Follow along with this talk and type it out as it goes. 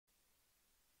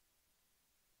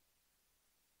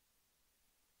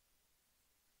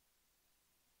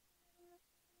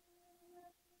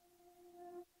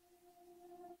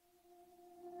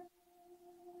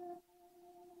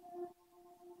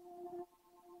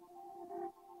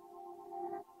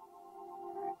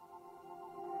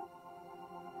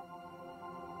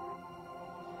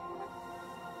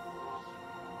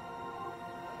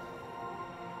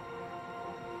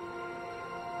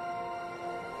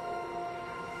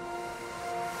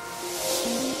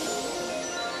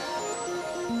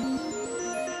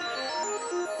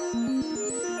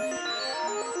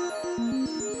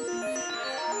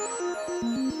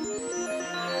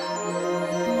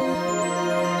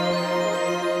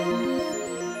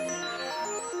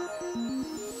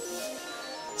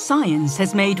Science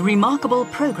has made remarkable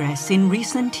progress in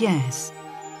recent years.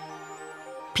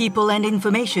 People and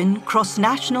information cross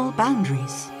national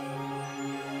boundaries,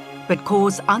 but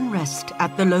cause unrest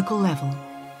at the local level.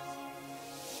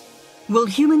 Will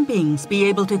human beings be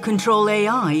able to control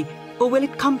AI, or will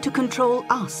it come to control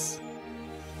us?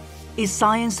 Is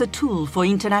science a tool for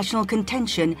international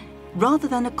contention rather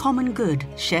than a common good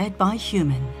shared by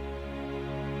human?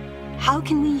 How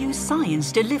can we use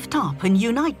science to lift up and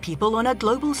unite people on a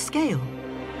global scale?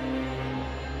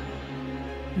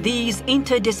 These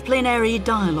interdisciplinary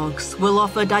dialogues will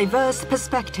offer diverse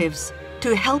perspectives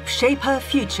to help shape her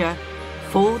future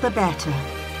for the better.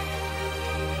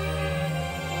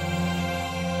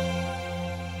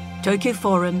 Tokyo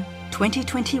Forum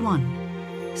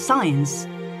 2021, Science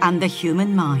and the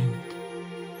Human Mind.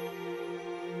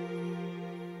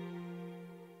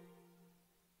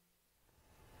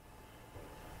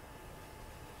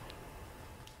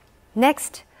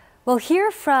 Next, we'll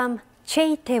hear from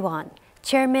Tae-Won,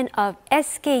 chairman of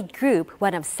SK Group,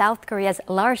 one of South Korea's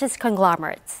largest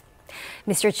conglomerates.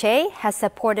 Mr. CHEY has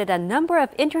supported a number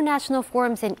of international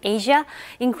forums in Asia,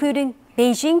 including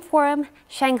Beijing Forum,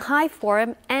 Shanghai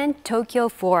Forum, and Tokyo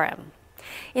Forum.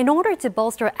 In order to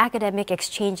bolster academic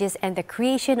exchanges and the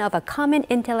creation of a common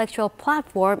intellectual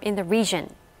platform in the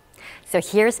region. So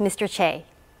here's Mr. CHEY.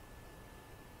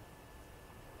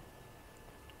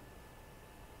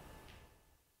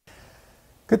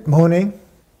 Good morning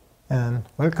and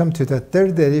welcome to the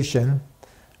third edition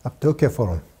of Tokyo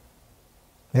Forum.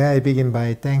 May I begin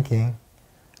by thanking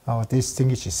our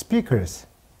distinguished speakers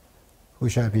who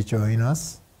shall be joining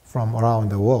us from around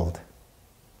the world.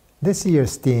 This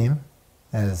year's theme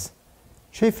is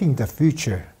Shaping the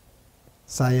Future,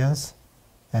 Science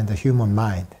and the Human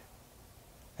Mind.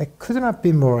 It could not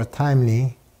be more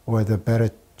timely or the better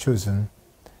chosen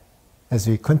as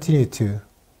we continue to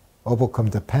overcome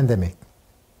the pandemic.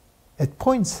 It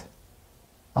points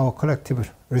our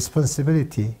collective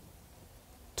responsibility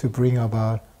to bring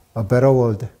about a better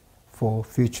world for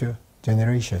future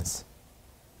generations.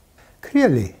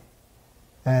 Clearly,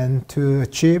 and to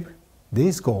achieve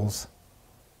these goals,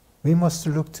 we must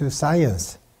look to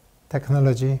science,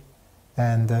 technology,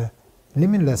 and the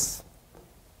limitless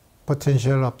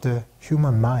potential of the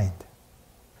human mind.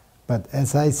 But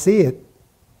as I see it,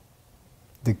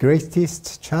 the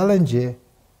greatest challenge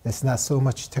is not so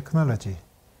much technology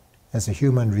as a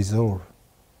human resolve.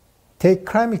 Take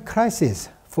climate crisis,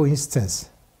 for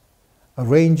instance. A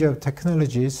range of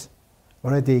technologies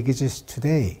already exist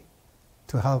today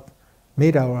to help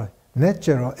meet our net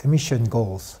zero emission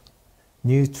goals.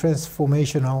 New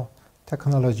transformational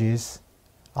technologies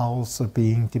are also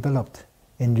being developed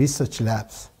in research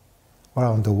labs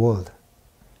around the world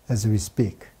as we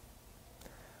speak.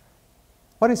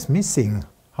 What is missing,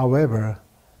 however,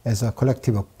 is a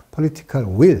collective political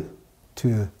will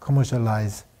to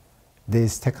commercialize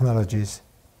these technologies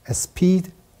at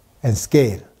speed and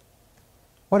scale.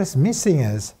 What is missing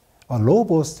is a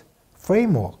robust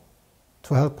framework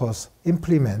to help us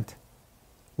implement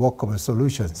workable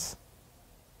solutions.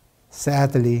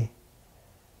 Sadly,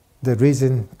 the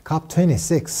recent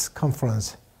COP26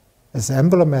 conference is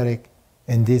emblematic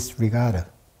in this regard.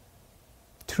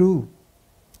 Through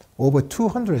over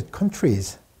 200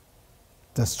 countries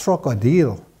that struck a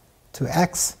deal to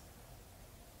axe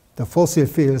the fossil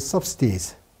fuel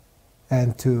subsidies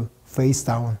and to phase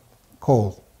down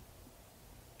coal.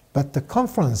 But the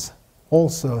conference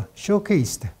also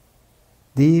showcased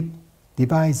deep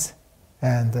divides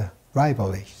and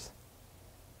rivalries.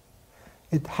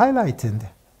 It highlighted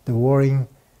the worrying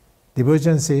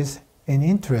divergences in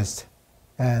interest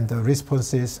and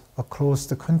responses across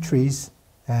the countries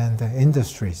and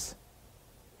industries.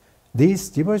 These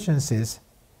divergences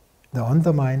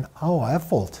undermine our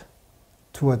effort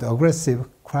toward aggressive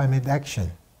climate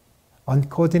action.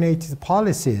 Uncoordinated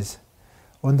policies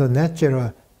on the net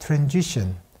zero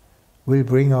transition will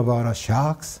bring about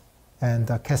shocks and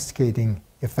cascading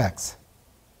effects.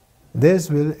 This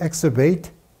will exacerbate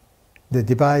the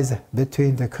divides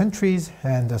between the countries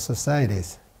and the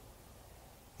societies.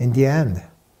 In the end,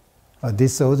 a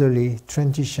disorderly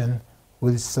transition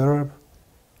will serve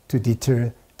to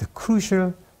deter the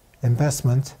crucial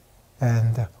investment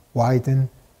and widen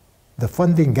the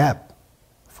funding gap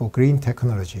for green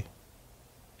technology.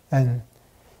 And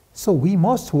so we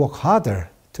must work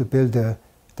harder to build the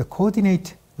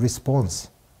coordinated response.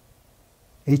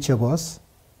 Each of us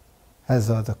has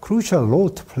the crucial role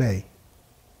to play,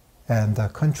 and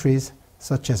countries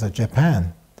such as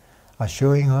Japan are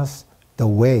showing us the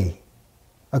way.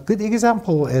 A good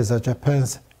example is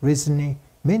Japan's recently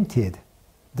minted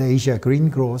the Asia Green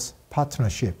Growth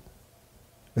Partnership.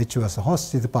 which was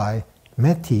hosted by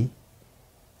METI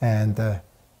and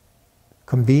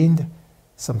convened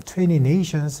some 20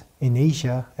 nations in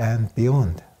Asia and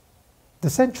beyond. The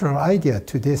central idea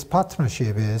to this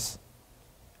partnership is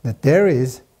that there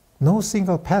is no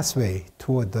single pathway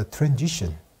toward the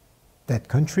transition, that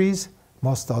countries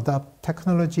must adopt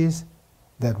technologies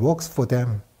that works for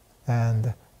them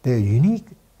and their unique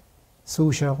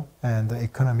social and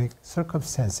economic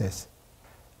circumstances.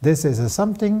 This is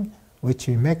something which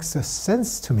makes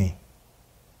sense to me,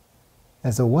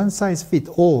 as a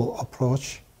one-size-fits-all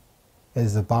approach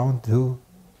is bound to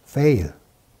fail.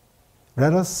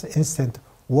 Let us instead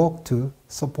work to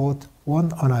support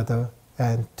one another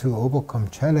and to overcome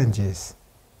challenges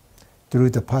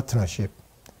through the partnership,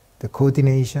 the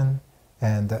coordination,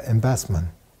 and the investment.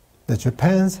 The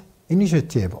Japan's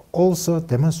initiative also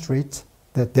demonstrates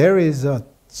that there is a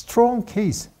strong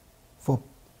case for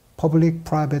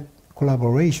public-private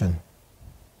collaboration,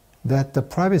 that the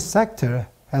private sector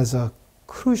has a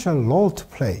crucial role to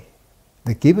play.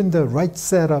 That given the right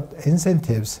set of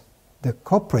incentives, the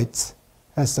corporates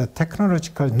has the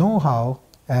technological know-how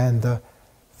and the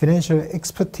financial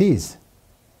expertise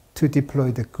to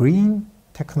deploy the green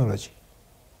technology.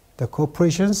 The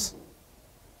corporations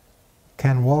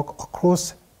can work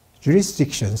across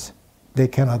jurisdictions. They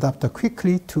can adapt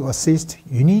quickly to assist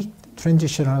unique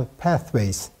transitional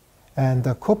pathways, and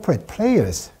the corporate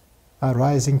players are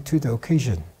rising to the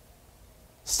occasion.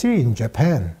 Still in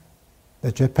Japan,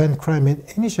 the Japan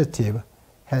Climate Initiative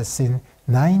has seen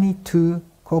 92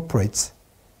 corporates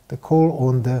call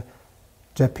on the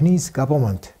Japanese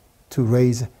government to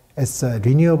raise its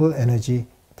renewable energy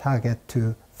target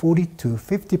to 40 to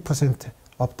 50%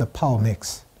 of the power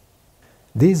mix.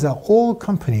 These are all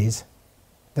companies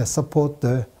that support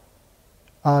the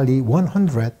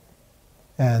RE100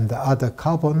 and other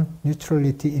carbon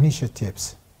neutrality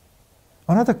initiatives.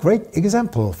 Another great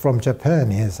example from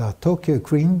Japan is Tokyo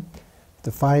Green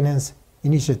Finance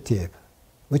Initiative,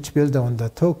 which builds on the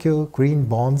Tokyo Green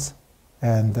Bonds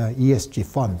and ESG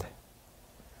Fund.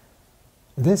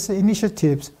 This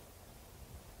initiative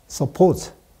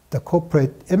supports the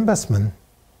corporate investment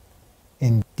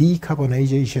in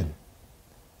decarbonization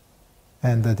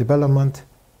and the development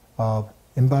of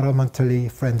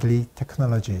environmentally friendly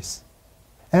technologies.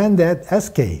 And at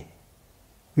SK,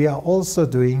 we are also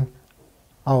doing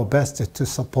our best to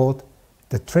support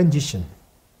the transition.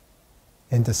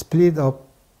 In the spirit of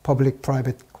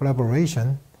public-private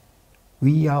collaboration,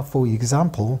 we are, for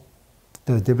example,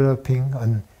 developing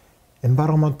an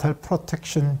environmental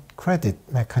protection credit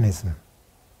mechanism,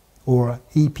 or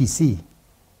EPC.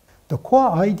 The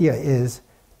core idea is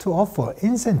to offer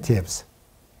incentives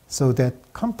so that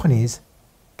companies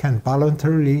can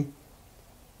voluntarily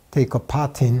take a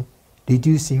part in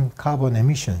reducing carbon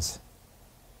emissions.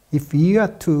 If we are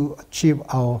to achieve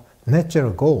our net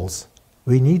zero goals,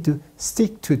 we need to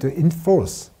stick to the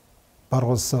enforce, but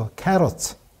also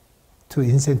carrots to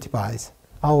incentivize.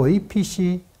 Our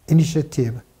EPC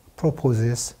initiative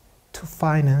proposes to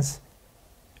finance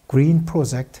green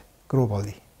projects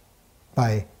globally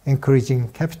by encouraging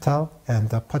capital and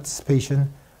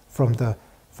participation from the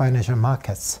financial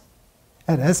markets.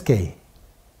 At SK,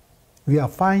 we are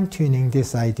fine-tuning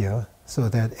this idea so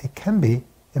that it can be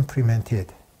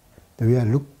implemented. We are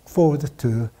looking forward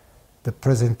to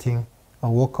presenting a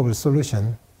workable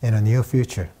solution in the near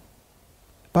future.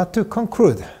 But to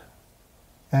conclude,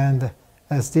 and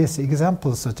as this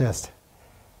example suggests,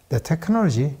 the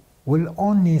technology will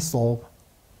only solve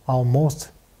our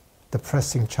most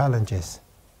pressing challenges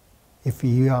if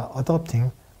we are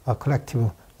adopting a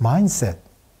collective mindset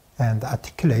and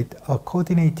articulate a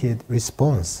coordinated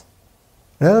response.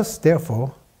 Let us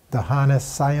therefore harness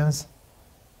science,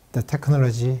 the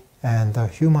technology, and the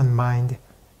human mind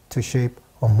to shape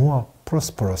a more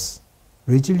prosperous,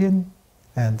 resilient,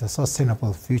 and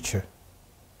sustainable future.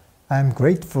 I am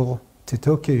grateful to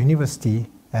Tokyo University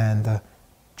and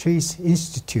CHEY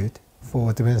Institute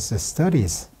for Advanced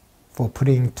Studies for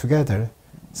putting together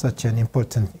such an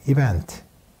important event.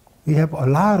 We have a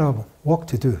lot of work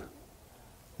to do.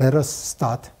 Let us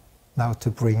start now to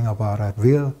bring about a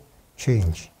real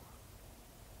change.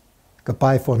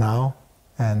 Goodbye for now,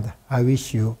 and I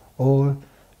wish you all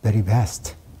very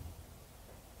best.